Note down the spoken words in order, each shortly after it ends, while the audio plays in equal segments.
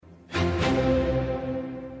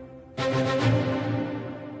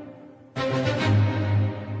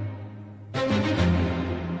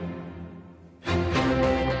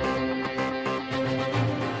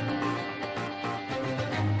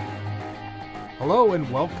Hello and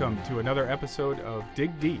welcome to another episode of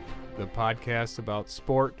Dig Deep, the podcast about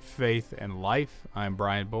sport, faith, and life. I'm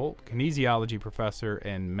Brian Bolt, kinesiology professor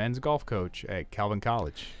and men's golf coach at Calvin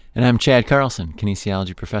College. And I'm Chad Carlson,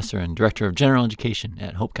 kinesiology professor and director of general education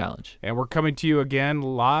at Hope College. And we're coming to you again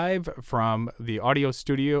live from the audio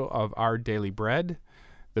studio of Our Daily Bread,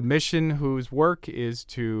 the mission whose work is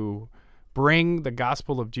to bring the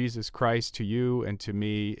gospel of Jesus Christ to you and to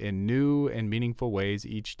me in new and meaningful ways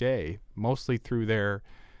each day, mostly through their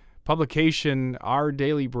publication, Our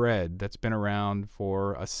Daily Bread, that's been around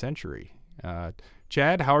for a century.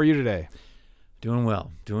 Chad, how are you today? Doing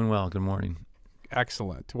well. Good morning.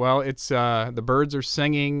 Excellent. Well, it's the birds are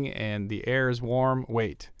singing and the air is warm.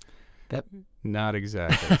 Wait, not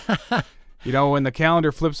exactly. You know, when the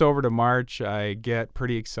calendar flips over to March, I get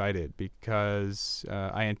pretty excited because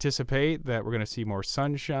I anticipate that we're going to see more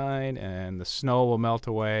sunshine and the snow will melt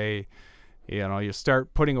away. You know, you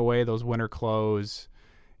start putting away those winter clothes.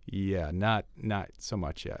 Yeah, not so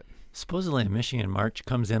much yet. Supposedly in Michigan, March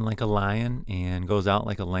comes in like a lion and goes out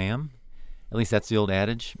like a lamb. At least that's the old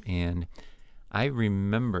adage. And I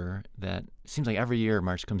remember that it seems like every year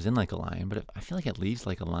March comes in like a lion, but I feel like it leaves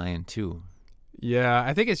like a lion too. Yeah,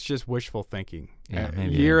 I think it's just wishful thinking. Yeah,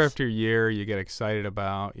 maybe year after year, you get excited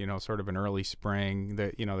about, you know, sort of an early spring.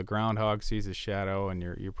 That, you know, the groundhog sees a shadow, and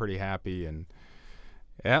you're pretty happy. And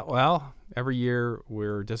yeah, well, every year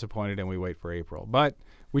we're disappointed and we wait for April. But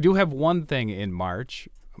we do have one thing in March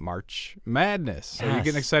Madness. Yes. Are you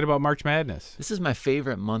getting excited about March Madness? This is my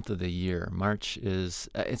favorite month of the year. March is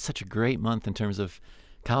it's such a great month in terms of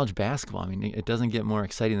college basketball. I mean, it doesn't get more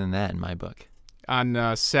exciting than that in my book.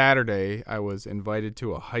 On Saturday, I was invited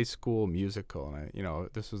to a high school musical, and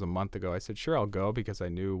this was a month ago. I said, sure, I'll go, because I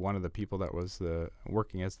knew one of the people that was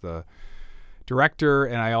working as the director,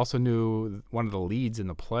 and I also knew one of the leads in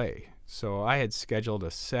the play. So I had scheduled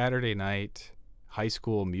a Saturday night high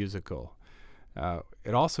school musical.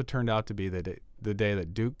 It also turned out to be the day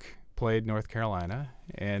that Duke played North Carolina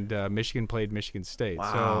and Michigan played Michigan State.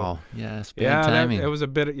 Wow. Yes, bad timing. It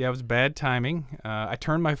was bad timing. I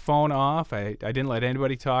turned my phone off. I didn't let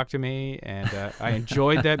anybody talk to me, and I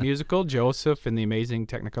enjoyed that musical, Joseph and the Amazing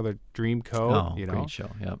Technicolor Dreamcoat. Oh, great show.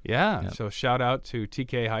 Yep. Yeah. Yep. So shout out to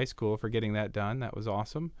TK High School for getting that done. That was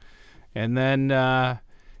awesome. And then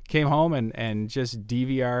came home and just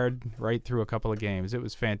DVR'd right through a couple of games. It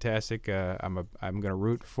was fantastic. I'm going to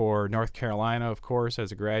root for North Carolina, of course,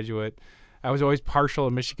 as a graduate. I was always partial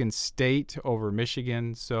to Michigan State over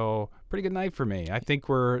Michigan, so pretty good night for me. I think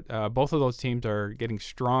both of those teams are getting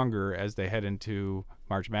stronger as they head into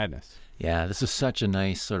March Madness. Yeah, this is such a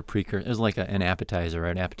nice sort of precursor. It was like an appetizer,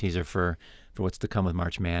 right? Appetizer for what's to come with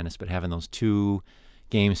March Madness, but having those two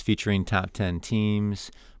games featuring top 10 teams,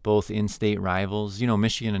 both in-state rivals. You know,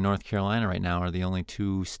 Michigan and North Carolina right now are the only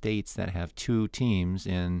two states that have two teams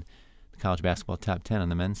in the college basketball top 10 on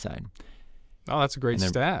the men's side. Oh, that's a great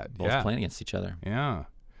stat. Both playing against each other. Yeah.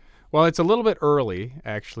 Well, it's a little bit early,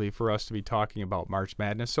 actually, for us to be talking about March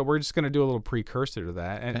Madness, so we're just going to do a little precursor to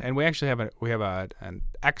that. And we actually have an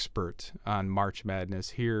expert on March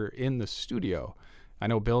Madness here in the studio. I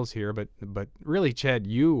know Bill's here, but really, Chad,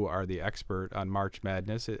 you are the expert on March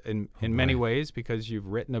Madness in many ways, because you've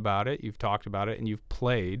written about it, you've talked about it, and you've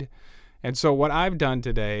played. And so what I've done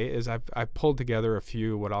today is I've pulled together a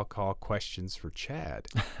few what I'll call questions for Chad,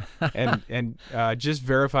 and just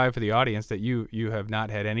verify for the audience that you have not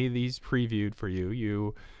had any of these previewed for you.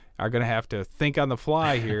 You are going to have to think on the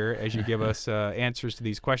fly here as you give us answers to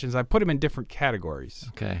these questions. I put them in different categories.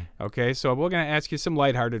 Okay, so we're going to ask you some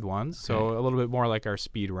lighthearted ones, so a little bit more like our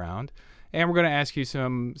speed round. And we're going to ask you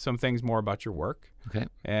some things more about your work. Okay.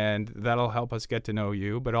 And that'll help us get to know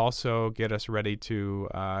you, but also get us ready to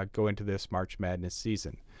go into this March Madness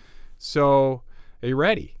season. So, are you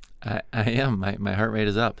ready? I am. My heart rate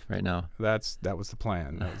is up right now. That was the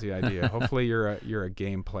plan. That was the idea. Hopefully you're a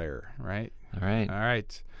game player, right? All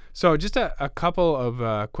right. So just a couple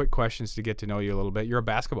of quick questions to get to know you a little bit. You're a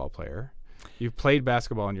basketball player. You've played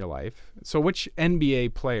basketball in your life. So which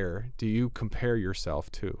NBA player do you compare yourself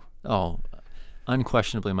to? Oh,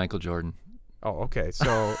 unquestionably Michael Jordan. Oh, okay.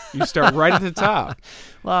 So you start right at the top.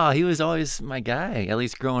 Well, he was always my guy, at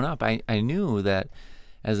least growing up. I knew that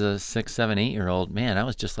as a 6, 7, 8-year-old, man, I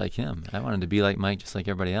was just like him. I wanted to be like Mike, just like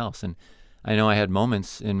everybody else. And I know I had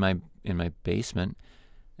moments in my basement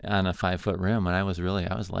on a 5-foot rim, and I was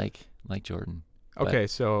like Jordan. Okay,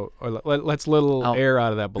 so let's air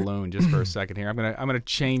out of that balloon just for a second here. I'm gonna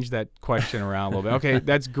change that question around a little bit. Okay,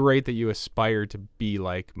 that's great that you aspire to be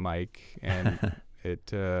like Mike, and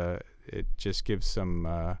it just gives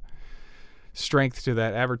some strength to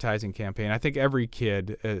that advertising campaign. I think every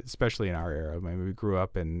kid, especially in our era, I mean, we grew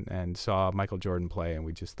up and saw Michael Jordan play, and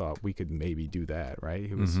we just thought we could maybe do that, right?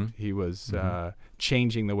 He was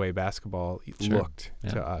changing the way basketball looked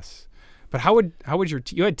to us. But how would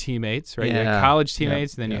you had teammates, right? You had college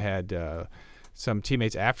teammates, and then you had some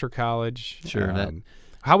teammates after college. Sure.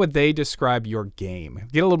 How would they describe your game?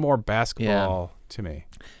 Get a little more basketball to me.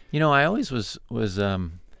 I always was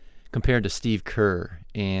compared to Steve Kerr,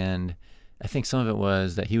 and I think some of it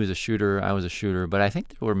was that he was a shooter, I was a shooter, but I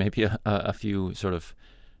think there were maybe a few sort of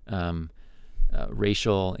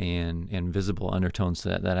racial and visible undertones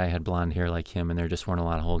that I had blonde hair like him, and there just weren't a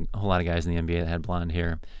whole lot of guys in the NBA that had blonde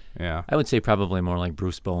hair. Yeah, I would say probably more like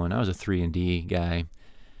Bruce Bowen. I was a 3-and-D guy,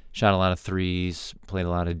 shot a lot of threes, played a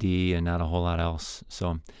lot of D, and not a whole lot else.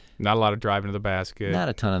 So not a lot of driving to the basket. Not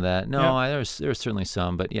a ton of that. No, there was certainly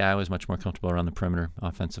some, but I was much more comfortable around the perimeter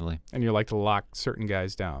offensively. And you like to lock certain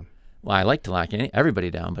guys down. Well, I like to lock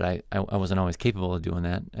everybody down, but I wasn't always capable of doing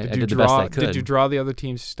that. I did the best I could. Did you draw the other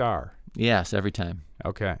team's star? Yes, every time.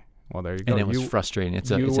 Okay. Well, there you go. And it was frustrating.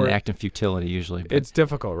 It's an act of futility usually. But it's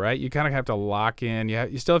difficult, right? You kind of have to lock in.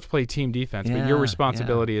 You still have to play team defense, but your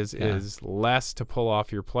responsibility is less to pull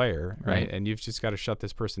off your player, right? And you've just got to shut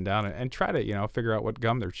this person down and try to, figure out what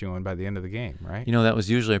gum they're chewing by the end of the game, right? That was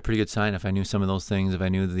usually a pretty good sign if I knew some of those things, if I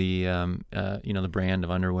knew the, the brand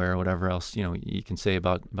of underwear or whatever else, you can say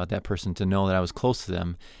about that person, to know that I was close to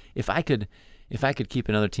them. If I could keep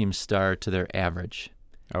another team's star to their average.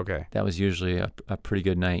 Okay. That was usually a pretty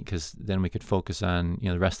good night, because then we could focus on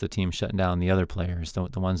the rest of the team shutting down the other players, the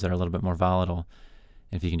ones that are a little bit more volatile.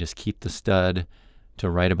 And if you can just keep the stud to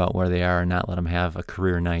right about where they are and not let them have a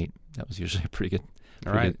career night, that was usually a pretty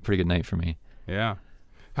good night for me. Yeah.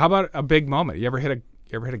 How about a big moment? You ever hit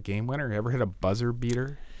a game winner? You ever hit a buzzer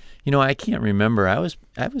beater? I can't remember. I was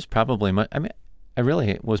probably I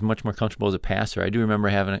really was much more comfortable as a passer. I do remember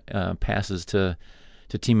having passes to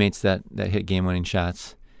teammates that hit game-winning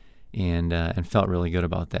shots. And felt really good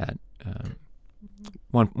about that.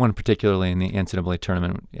 One particularly in the NCAA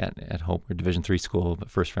tournament at Hope, or Division III school, but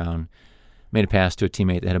first round, made a pass to a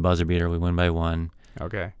teammate that had a buzzer beater. We win by 1.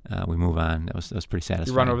 Okay. We move on. That was pretty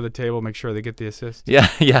satisfying. You run over the table, make sure they get the assist. Yeah.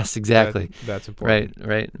 Yes. Exactly. That's important.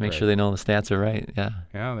 Right. Make sure they know the stats are right. Yeah.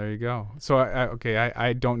 Yeah. There you go. So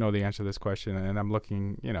I don't know the answer to this question, and I'm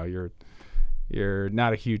looking. You're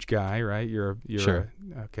not a huge guy, right? You're sure.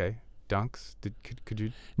 Okay. Dunks? Could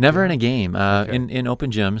you? Never in a game. In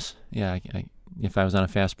open gyms, if I was on a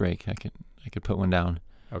fast break, I could put one down.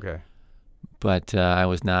 Okay. But I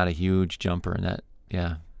was not a huge jumper in that.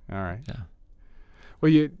 Yeah. All right. Yeah.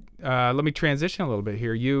 Well, let me transition a little bit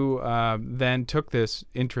here. You then took this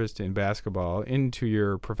interest in basketball into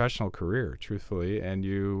your professional career, truthfully, and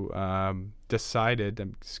you decided,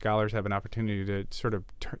 and scholars have an opportunity to sort of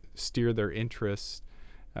steer their interests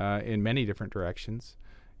in many different directions.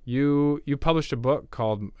 You published a book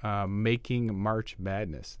called Making March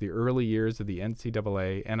Madness, the early years of the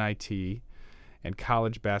NCAA, NIT, and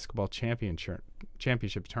college basketball championship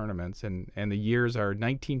tournaments, and the years are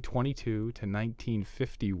 1922 to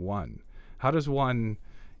 1951. How does one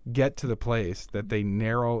get to the place that they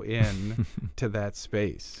narrow in to that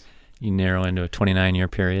space? You narrow into a 29-year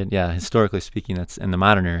period. Yeah, historically speaking, that's in the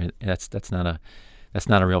modern era. That's not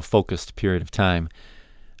a real focused period of time.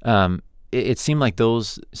 It seemed like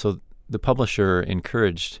so the publisher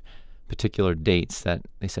encouraged particular dates that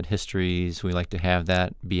they said histories, we like to have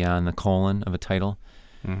that beyond the colon of a title.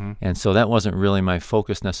 Mm-hmm. And so that wasn't really my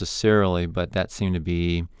focus necessarily, but that seemed to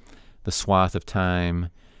be the swath of time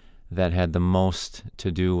that had the most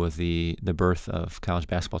to do with the birth of college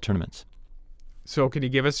basketball tournaments. So can you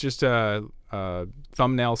give us just a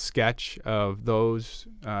thumbnail sketch of those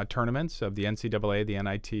tournaments, of the NCAA, the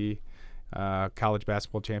NIT, college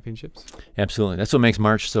basketball championships? Absolutely. That's what makes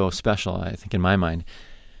March so special, I think, in my mind.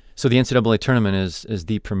 So the NCAA tournament is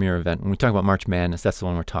the premier event. When we talk about March Madness, that's the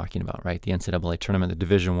one we're talking about, right? The NCAA tournament, the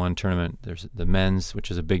Division I tournament. There's the men's,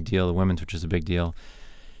 which is a big deal, the women's, which is a big deal.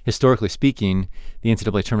 Historically speaking, the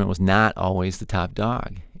NCAA tournament was not always the top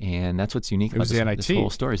dog, and that's what's unique about this whole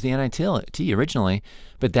story. It's the NIT originally,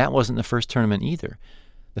 but that wasn't the first tournament either.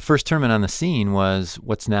 The first tournament on the scene was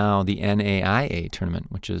what's now the NAIA tournament,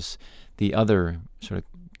 which is the other sort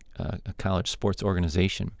of college sports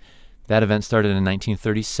organization. That event started in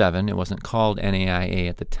 1937. It wasn't called NAIA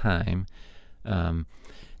at the time.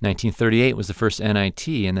 1938 was the first NIT,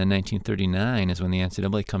 and then 1939 is when the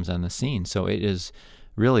NCAA comes on the scene. So it is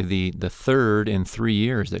really the third in 3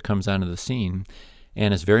 years that comes onto the scene,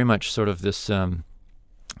 and is very much sort of this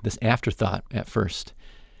afterthought at first.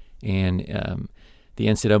 And the The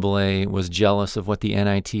NCAA was jealous of what the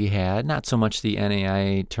NIT had, not so much the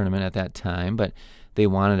NAIA tournament at that time, but they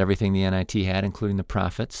wanted everything the NIT had, including the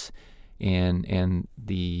profits and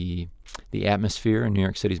the atmosphere in New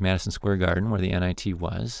York City's Madison Square Garden, where the NIT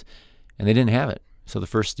was, and they didn't have it. So the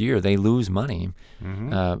first year they lose money.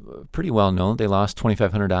 Pretty well known. They lost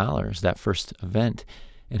 $2,500 that first event,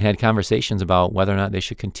 and had conversations about whether or not they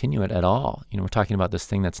should continue it at all. We're talking about this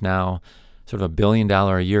thing that's now sort of $1 billion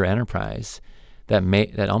a year enterprise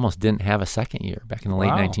that almost didn't have a second year back in the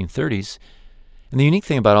late 1930s. And the unique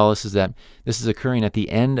thing about all this is that this is occurring at the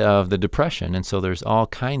end of the Depression, and so there's all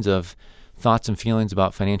kinds of thoughts and feelings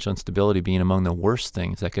about financial instability being among the worst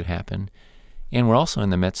things that could happen. And we're also in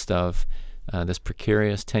the midst of this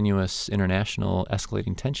precarious, tenuous, international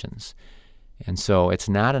escalating tensions. And so it's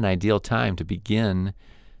not an ideal time to begin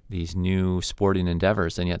these new sporting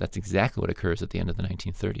endeavors, and yet that's exactly what occurs at the end of the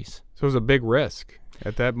 1930s. So it was a big risk.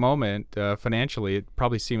 At that moment, financially, it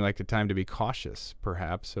probably seemed like the time to be cautious,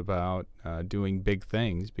 perhaps, about doing big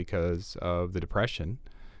things because of the Depression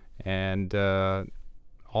and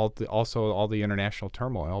also all the international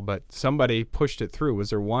turmoil. But somebody pushed it through. Was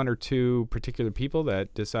there one or two particular people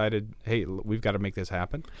that decided, hey, we've got to make this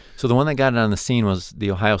happen? So the one that got it on the scene was the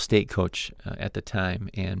Ohio State coach at the time,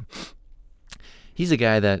 and he's a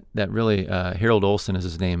guy that really, Harold Olson is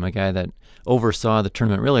his name, a guy that oversaw the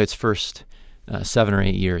tournament, really its first 7 or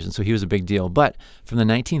 8 years, and so he was a big deal. But from the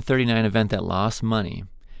 1939 event that lost money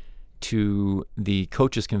to the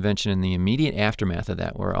coaches' convention in the immediate aftermath of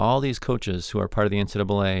that, where all these coaches who are part of the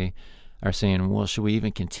NCAA are saying, well, should we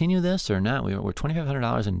even continue this or not? We're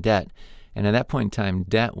 $2,500 in debt, and at that point in time,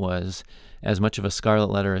 debt was as much of a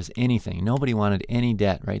scarlet letter as anything. Nobody wanted any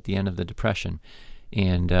debt right at the end of the Depression.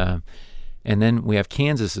 And then we have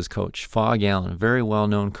Kansas's coach, Phog Allen, a very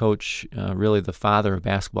well-known coach, really the father of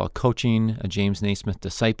basketball coaching, a James Naismith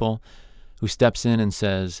disciple, who steps in and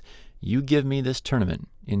says, you give me this tournament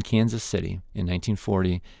in Kansas City in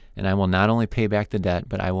 1940, and I will not only pay back the debt,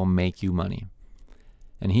 but I will make you money.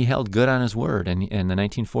 And he held good on his word, and the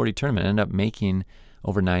 1940 tournament ended up making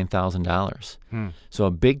over $9,000. So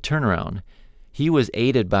a big turnaround. He was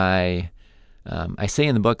aided by... I say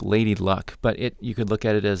in the book Lady Luck, but you could look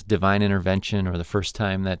at it as divine intervention, or the first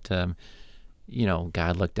time that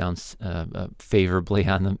God looked down favorably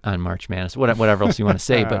on March Madness, whatever else you want to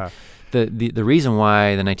say. But the reason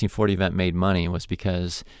why the 1940 event made money was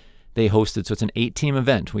because they hosted. So it's an 8-team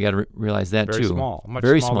event. We got to realize that very too. Small, much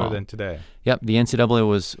very smaller small than today. Yep, the NCAA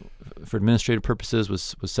was, for administrative purposes,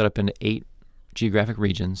 was set up into 8 geographic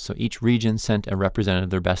regions. So each region sent a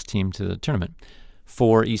representative, their best team, to the tournament.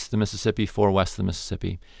 4 east of the Mississippi, 4 west of the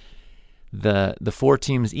Mississippi. The 4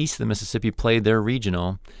 teams east of the Mississippi played their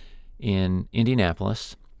regional in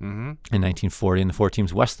Indianapolis in 1940, and the 4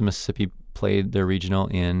 teams west of the Mississippi played their regional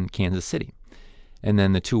in Kansas City. And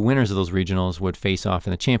then the 2 winners of those regionals would face off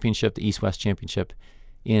in the championship, the East-West Championship,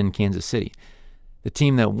 in Kansas City. The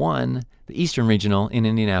team that won the Eastern Regional in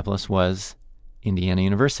Indianapolis was Indiana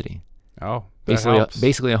University. Oh, that helps.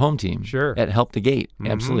 Basically a home team. Sure. It helped the gate.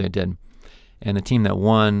 Absolutely it did. And the team that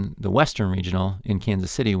won the Western Regional in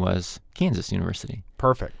Kansas City was Kansas University.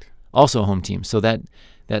 Perfect. Also a home team. So that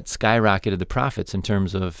skyrocketed the profits in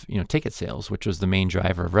terms of ticket sales, which was the main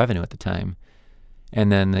driver of revenue at the time.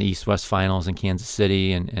 And then the East-West Finals in Kansas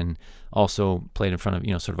City, and also played in front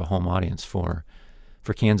of sort of a home audience for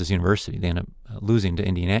Kansas University. They ended up losing to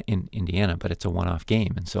Indiana, but it's a one-off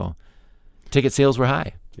game, and so ticket sales were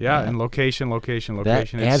high. Yeah, and location.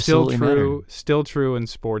 That It's absolutely still true in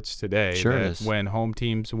sports today. Sure that it is. When home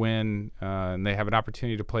teams win and they have an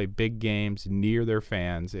opportunity to play big games near their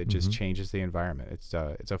fans, it just changes the environment. It's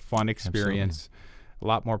a fun experience. Absolutely. A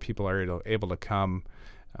lot more people are able to come.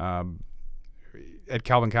 At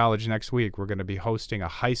Calvin College next week, we're going to be hosting a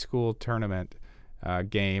high school tournament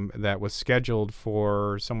game that was scheduled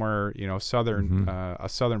for somewhere, southern, a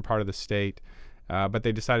southern part of the state. But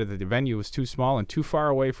they decided that the venue was too small and too far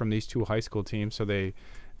away from these 2 high school teams, so they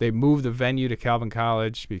moved the venue to Calvin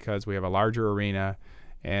College because we have a larger arena,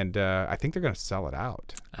 and I think they're going to sell it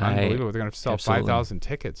out. Unbelievable. They're going to sell 5,000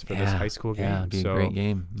 tickets for this high school game. Yeah, it'd be a great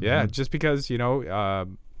game. Yeah, just because,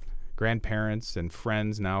 grandparents and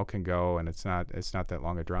friends now can go, and it's not that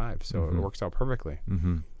long a drive, so it works out perfectly.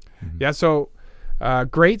 Yeah, so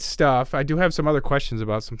great stuff. I do have some other questions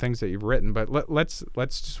about some things that you've written, but let's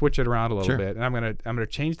switch it around a little bit. And I'm gonna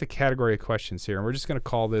change the category of questions here, and we're just gonna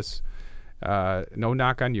call this no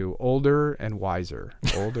knock on you, older and wiser.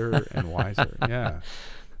 Older and wiser. Yeah.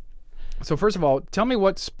 So first of all, tell me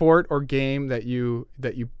what sport or game that you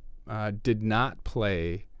did not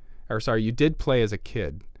play, or sorry, you did play as a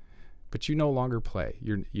kid, but you no longer play.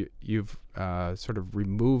 You've sort of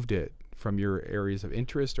removed it from your areas of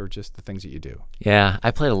interest or just the things that you do? Yeah,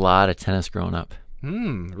 I played a lot of tennis growing up.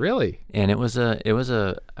 Really? And it was a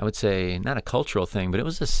I would say not a cultural thing, but it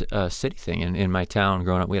was a city thing. In my town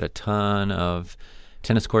growing up, we had a ton of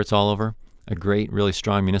tennis courts all over. A great, really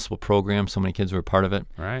strong municipal program. So many kids were a part of it.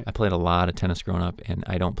 Right. I played a lot of tennis growing up, and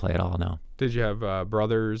I don't play at all now. Did you have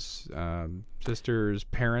brothers, sisters,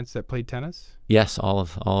 parents that played tennis? Yes, all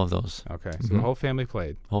of those. Okay, so the whole family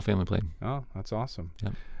played. Whole family played. Oh, that's awesome.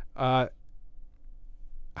 Yep.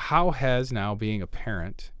 How has now being a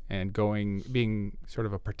parent and being sort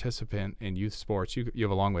of a participant in youth sports, you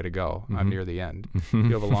have a long way to go. I'm near the end.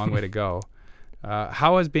 You have a long way to go.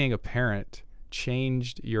 How has being a parent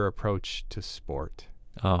changed your approach to sport?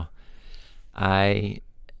 Oh, I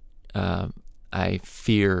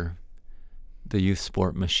fear the youth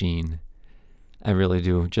sport machine. I really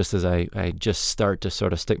do. Just as I just start to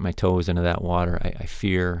sort of stick my toes into that water, I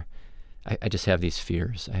fear. I just have these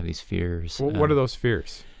fears. I have these fears. Well, what are those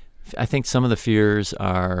fears? I think some of the fears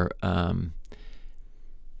are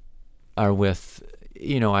with,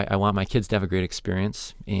 I want my kids to have a great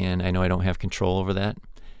experience, and I know I don't have control over that.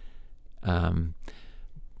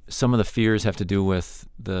 Some of the fears have to do with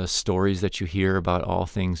the stories that you hear about all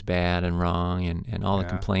things bad and wrong and all the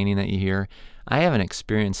complaining that you hear. I haven't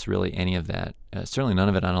experienced really any of that, certainly none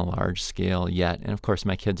of it on a large scale yet. And of course,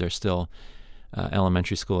 my kids are still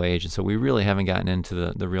elementary school age, and so we really haven't gotten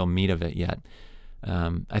into the real meat of it yet.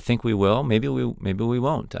 I think we will. Maybe we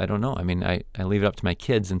won't. I don't know. I mean, I leave it up to my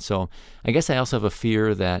kids, and so I guess I also have a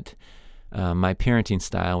fear that my parenting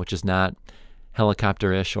style, which is not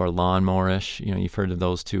helicopter-ish or lawnmower-ish. You've heard of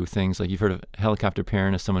those two things. Like you've heard of helicopter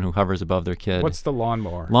parent as someone who hovers above their kid. What's the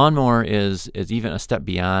lawnmower? Lawnmower is even a step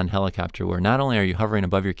beyond helicopter, where not only are you hovering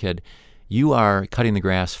above your kid, you are cutting the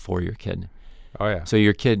grass for your kid. Oh, yeah. So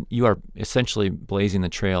you are essentially blazing the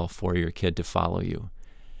trail for your kid to follow you.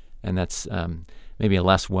 And that's maybe a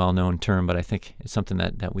less well-known term, but I think it's something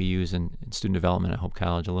that we use in student development at Hope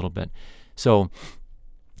College a little bit. So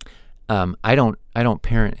I don't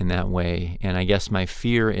parent in that way, and I guess my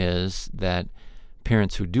fear is that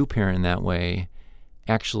parents who do parent in that way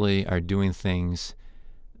actually are doing things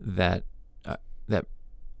that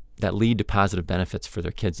lead to positive benefits for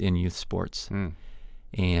their kids in youth sports.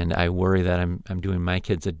 And I worry that I'm doing my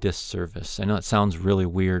kids a disservice. I know it sounds really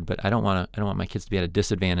weird, but I don't want my kids to be at a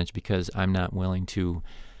disadvantage because I'm not willing to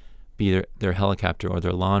be their helicopter or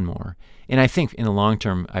their lawnmower. And I think in the long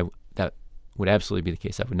term, that would absolutely be the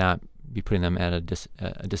case. I would not be putting them at a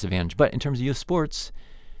disadvantage. But in terms of youth sports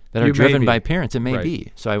that are driven by parents, it may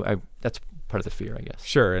be. So I that's part of the fear, I guess.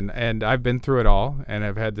 Sure, and I've been through it all, and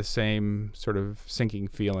I've had the same sort of sinking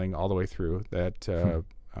feeling all the way through that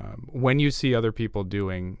when you see other people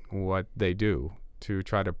doing what they do to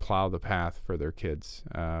try to plow the path for their kids,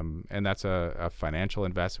 and that's a financial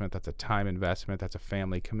investment, that's a time investment, that's a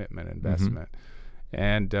family commitment investment.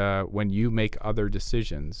 And when you make other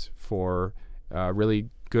decisions for really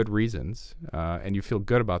good reasons, and you feel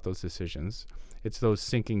good about those decisions, it's those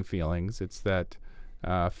sinking feelings, it's that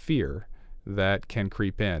fear that can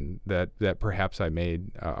creep in, that perhaps I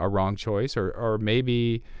made a wrong choice or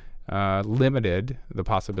maybe limited the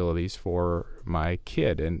possibilities for my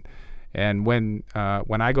kid. And when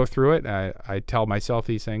I go through it, I tell myself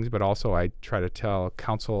these things, but also I try to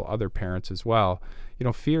counsel other parents as well.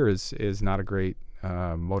 Fear is not a great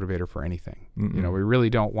motivator for anything. We really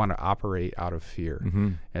don't want to operate out of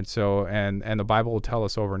fear. And so, and the Bible will tell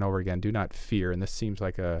us over and over again, do not fear. And this seems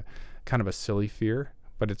like a kind of a silly fear,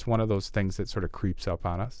 but it's one of those things that sort of creeps up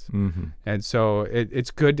on us. And so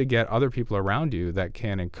it's good to get other people around you that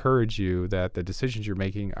can encourage you that the decisions you're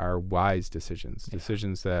making are wise decisions,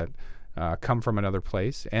 decisions that come from another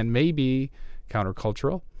place and may be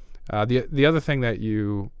countercultural. The other thing that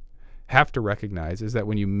you have to recognize is that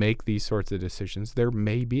when you make these sorts of decisions, there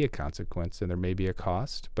may be a consequence and there may be a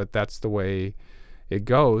cost, but that's the way it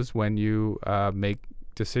goes when you make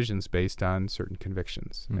decisions based on certain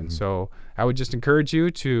convictions. And so I would just encourage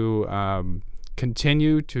you to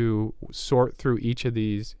continue to sort through each of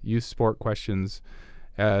these youth sport questions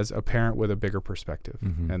as a parent with a bigger perspective,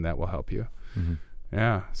 and that will help you.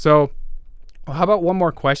 Yeah. So how about one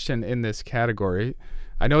more question in this category?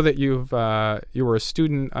 I know that you were a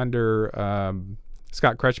student under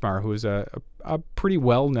Scott Kretschmar, who is a pretty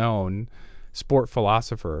well-known sport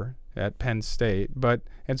philosopher at Penn State,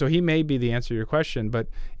 and so he may be the answer to your question. But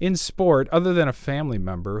in sport, other than a family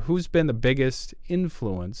member, who's been the biggest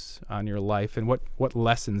influence on your life, and what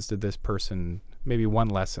lessons did this person? Maybe one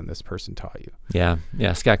lesson this person taught you.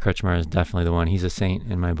 Yeah. Scott Kretschmar is definitely the one. He's a saint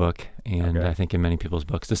in my book, and I think in many people's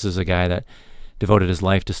books. This is a guy that devoted his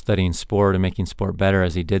life to studying sport and making sport better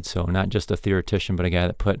as he did so. Not just a theoretician, but a guy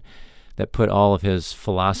that that put all of his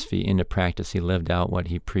philosophy into practice. He lived out what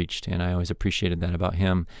he preached, and I always appreciated that about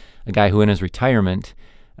him. A guy who in his retirement,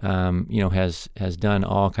 has done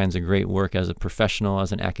all kinds of great work as a professional,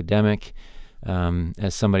 as an academic,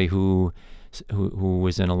 as somebody who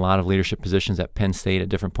was in a lot of leadership positions at Penn State at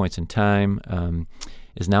different points in time,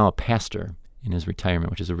 is now a pastor in his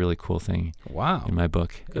retirement, which is a really cool thing. Wow. In my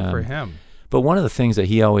book. Good for him. But one of the things that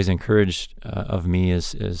he always encouraged of me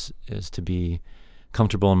is to be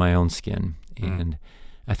comfortable in my own skin, and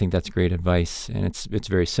I think that's great advice. And it's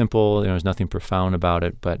very simple. There's nothing profound about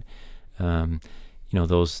it, but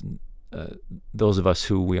those of us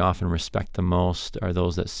who we often respect the most are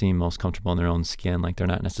those that seem most comfortable in their own skin. Like they're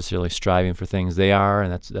not necessarily striving for things. They are,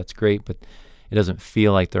 and that's great. But it doesn't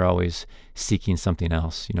feel like they're always seeking something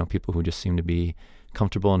else. People who just seem to be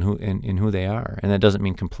comfortable in who they are, and that doesn't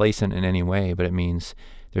mean complacent in any way, but it means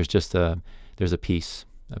there's a peace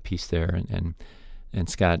there, and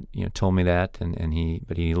Scott told me that, and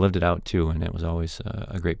he lived it out too, and it was always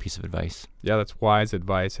a great piece of advice. Yeah, that's wise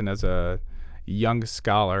advice. And as a young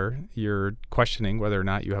scholar, you're questioning whether or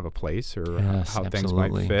not you have a place or how things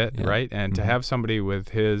might fit, right? And to have somebody with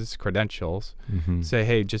his credentials say,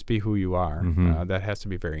 "Hey, just be who you are," that has to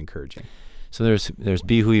be very encouraging. So there's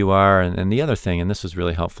be who you are, and the other thing, and this was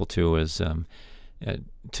really helpful too, is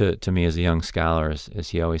to me as a young scholar, as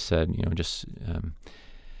he always said, just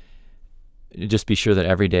be sure that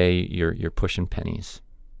every day you're pushing pennies.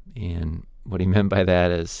 And what he meant by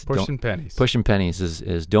that is pushing pennies. Pushing pennies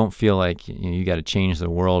is don't feel like you got to change the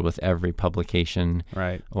world with every publication,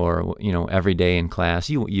 right? Or every day in class.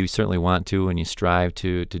 You certainly want to, and you strive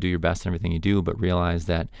to do your best in everything you do, but realize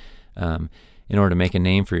that. In order to make a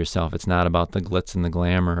name for yourself, it's not about the glitz and the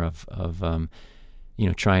glamour of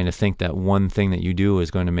trying to think that one thing that you do is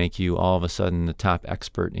going to make you all of a sudden the top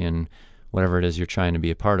expert in whatever it is you're trying to be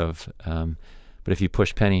a part of. But if you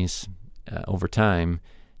push pennies over time,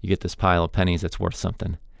 you get this pile of pennies that's worth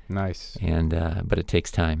something. Nice. And but it takes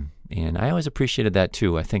time, and I always appreciated that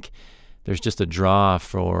too. I think there's just a draw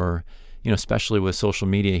for especially with social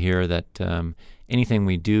media here that anything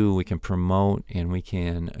we do, we can promote, and we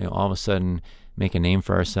can all of a sudden make a name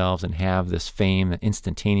for ourselves and have this fame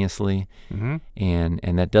instantaneously, and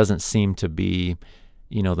that doesn't seem to be,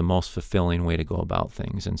 the most fulfilling way to go about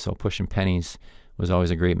things. And so pushing pennies was always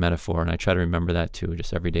a great metaphor, and I try to remember that too.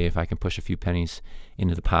 Just every day, if I can push a few pennies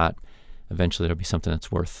into the pot, eventually there'll be something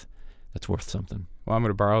that's worth something. Well, I'm going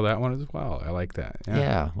to borrow that one as well. I like that.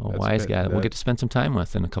 Yeah, well, wise guy that we'll get to spend some time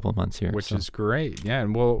with in a couple of months here. Which is great. Yeah,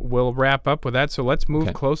 and we'll wrap up with that. So let's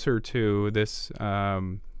move closer to this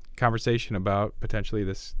conversation about potentially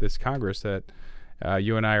this Congress that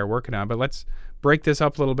you and I are working on. But let's break this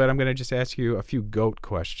up a little bit. I'm going to just ask you a few GOAT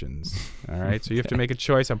questions. All right, so you have to make a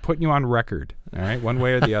choice. I'm putting you on record. All right, one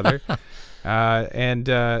way or the other. And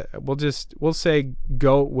we'll say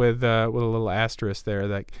GOAT with a little asterisk there.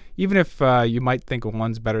 That even if you might think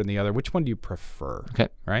one's better than the other, which one do you prefer? Okay.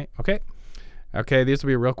 Right. Okay. These will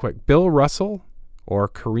be real quick. Bill Russell or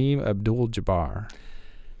Kareem Abdul-Jabbar?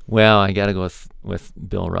 Well, I got to go with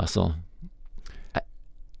Bill Russell.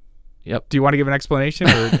 Yep. Do you want to give an explanation?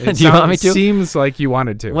 Or do you want me to? It seems like you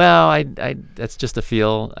wanted to. Well, I that's just a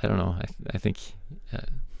feel. I don't know. I think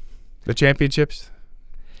the championships.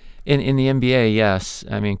 In the NBA, yes.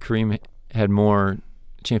 I mean, Kareem had more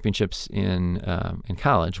championships in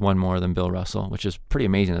college, one more than Bill Russell, which is pretty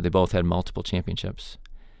amazing that they both had multiple championships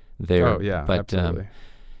there. Oh yeah, but, absolutely.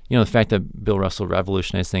 The fact that Bill Russell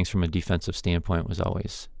revolutionized things from a defensive standpoint was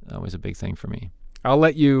always a big thing for me. I'll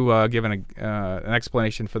let you give an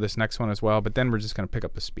explanation for this next one as well, but then we're just going to pick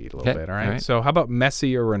up the speed a little bit, all right? So how about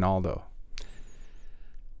Messi or Ronaldo?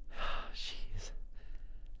 Jeez.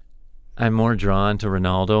 I'm more drawn to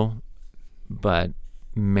Ronaldo, but,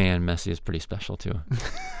 man, Messi is pretty special too.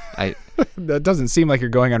 That doesn't seem like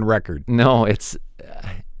you're going on record. No, I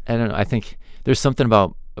don't know. I think there's something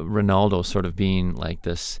about Ronaldo sort of being like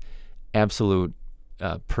this absolute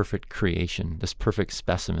perfect creation, this perfect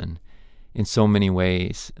specimen. In so many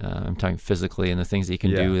ways, I'm talking physically and the things that he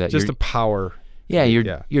can do. That just the power. Yeah,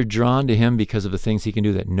 you're drawn to him because of the things he can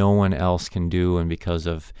do that no one else can do, and because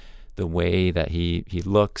of the way that he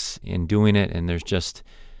looks in doing it. And there's just,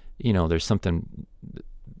 there's something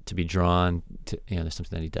to be drawn to. There's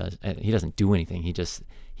something that he does. He doesn't do anything.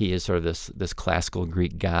 He is sort of this classical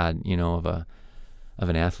Greek god, of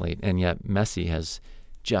an athlete. And yet Messi has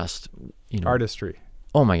just artistry.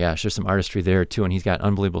 Oh my gosh, there's some artistry there too, and he's got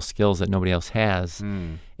unbelievable skills that nobody else has.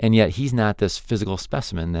 And yet he's not this physical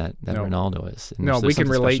specimen that Ronaldo is. And we can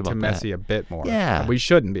relate to Messi a bit more. Yeah, we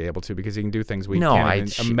shouldn't be able to because he can do things we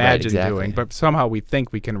can't imagine doing. But somehow we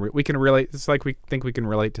think we can relate. It's like we think we can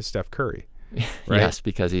relate to Steph Curry. right? Yes,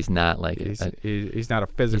 because he's not like He's not a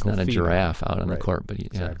physical. he's not a female. giraffe out on the Right. court, but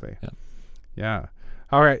Exactly. Yeah. Yeah.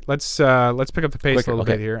 All right. Let's pick up the pace Quicker, a little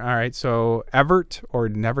okay. bit here. All right. So Evert or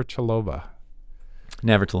Navratilova?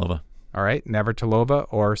 Navratilova. All right. Navratilova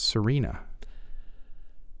or Serena?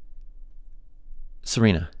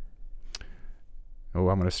 Serena. Oh,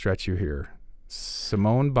 I'm going to stretch you here.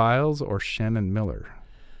 Simone Biles or Shannon Miller?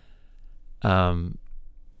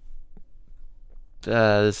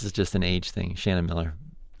 This is just an age thing. Shannon Miller.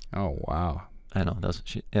 Oh, wow. I know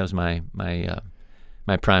that was my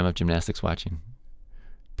prime of gymnastics watching.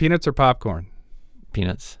 Peanuts or popcorn?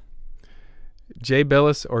 Peanuts. Jay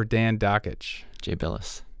Billis or Dan Dockich? Jay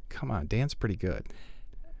Billis. Come on, Dan's pretty good.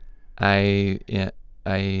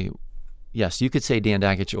 Yes, you could say Dan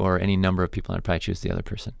Dockich or any number of people. I'd probably choose the other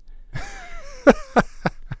person.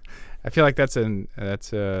 I feel like that's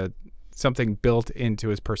something built into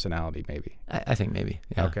his personality, maybe. I think maybe.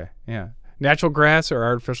 Yeah. Okay, yeah. Natural grass or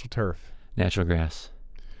artificial turf? Natural grass.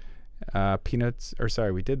 We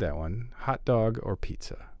did that one. Hot dog or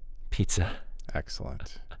pizza? Pizza.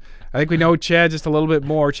 Excellent. I think we know Chad just a little bit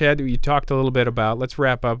more. Chad, you talked a little bit about, let's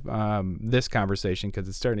wrap up this conversation because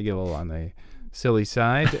it's starting to get a little on the silly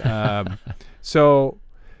side. So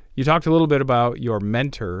you talked a little bit about your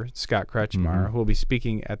mentor, Scott Kretschmar, who will be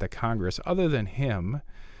speaking at the Congress. Other than him,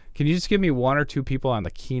 can you just give me one or two people on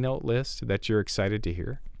the keynote list that you're excited to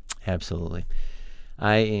hear? Absolutely.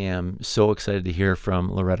 I am so excited to hear from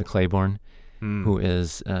Loretta Claiborne, who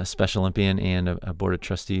is a Special Olympian and a Board of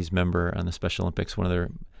Trustees member on the Special Olympics, one of their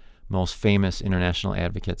most famous international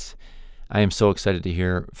advocates. I am so excited to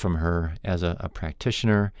hear from her as a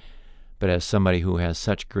practitioner, but as somebody who has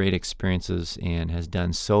such great experiences and has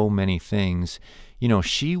done so many things. You know,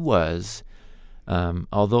 she was,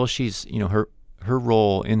 although she's, her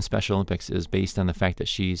role in Special Olympics is based on the fact that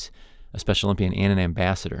she's a Special Olympian and an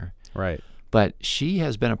ambassador. Right. But she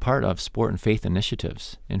has been a part of sport and faith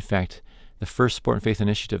initiatives. In fact, the first sport and faith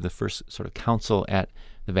initiative, the first sort of council at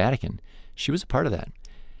the Vatican, she was a part of that.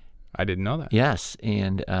 I didn't know that. Yes,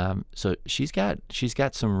 and so she's got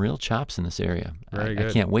some real chops in this area. Very good.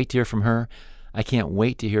 I can't wait to hear from her. I can't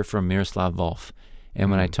wait to hear from Miroslav Volf. And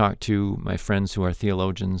when I talk to my friends who are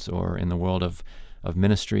theologians or in the world of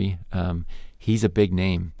ministry, he's a big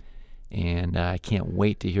name, and I can't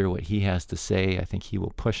wait to hear what he has to say. I think he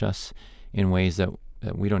will push us in ways that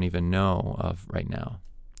we don't even know of right now.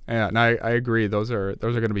 Yeah, and I agree. Those are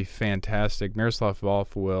going to be fantastic. Miroslav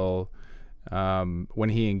Volf will, when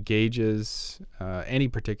he engages any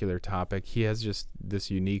particular topic, he has just this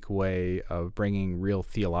unique way of bringing real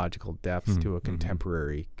theological depth to a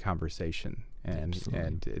contemporary conversation, and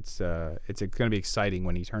it's going to be exciting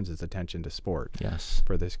when he turns his attention to sport. Yes.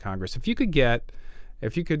 For this Congress, if you could get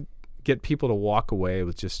people to walk away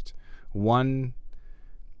with just one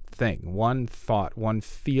thing, one thought, one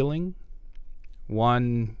feeling,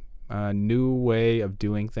 one new way of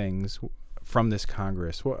doing things from this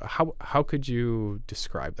Congress, how could you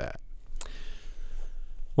describe that?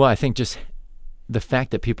 Well, I think just the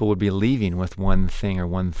fact that people would be leaving with one thing or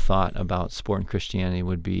one thought about sport and Christianity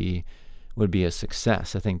would be a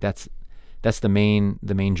success. I think that's the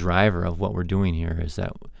main driver of what we're doing here. Is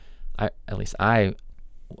that I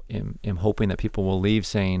am hoping that people will leave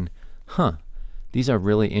saying, these are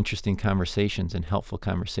really interesting conversations and helpful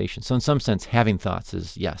conversations. So in some sense, having thoughts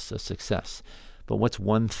is, yes, a success. But what's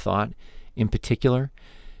one thought in particular?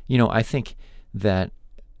 I think that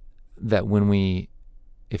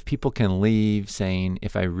if people can leave saying,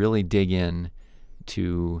 if I really dig in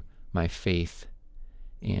to my faith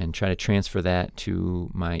and try to transfer that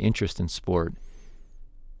to my interest in sport,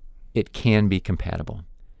 it can be compatible.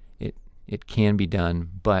 It can be done,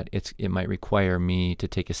 but it might require me to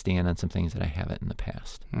take a stand on some things that I haven't in the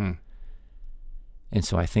past. And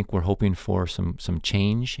so I think we're hoping for some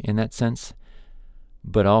change in that sense,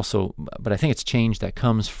 but I think it's change that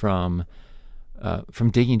comes from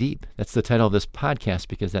digging deep. That's the title of this podcast,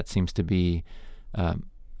 because that seems to be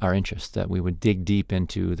our interest, that we would dig deep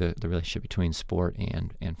into the relationship between sport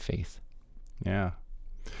and faith. Yeah.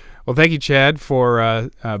 Well, thank you, Chad,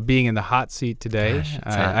 for being in the hot seat today. Gosh,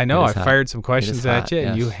 it's hot. I know I It is hot. fired some questions at hot, you,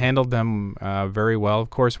 and you yes. handled them very well.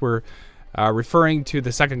 Of course, we're referring to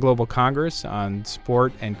the Second Global Congress on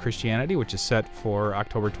Sport and Christianity, which is set for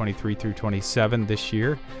October 23 through 27 this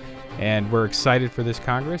year. And we're excited for this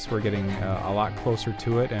Congress. We're getting a lot closer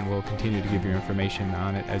to it, and we'll continue to give you information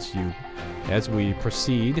on it as we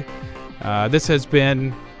proceed. This has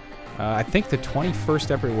been, I think, the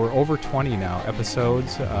 21st episode. We're over 20 now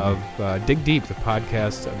episodes of Dig Deep, the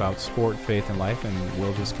podcast about sport, faith, and life, and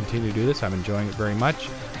we'll just continue to do this. I'm enjoying it very much.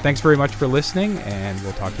 Thanks very much for listening, and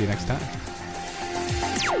we'll talk to you next time.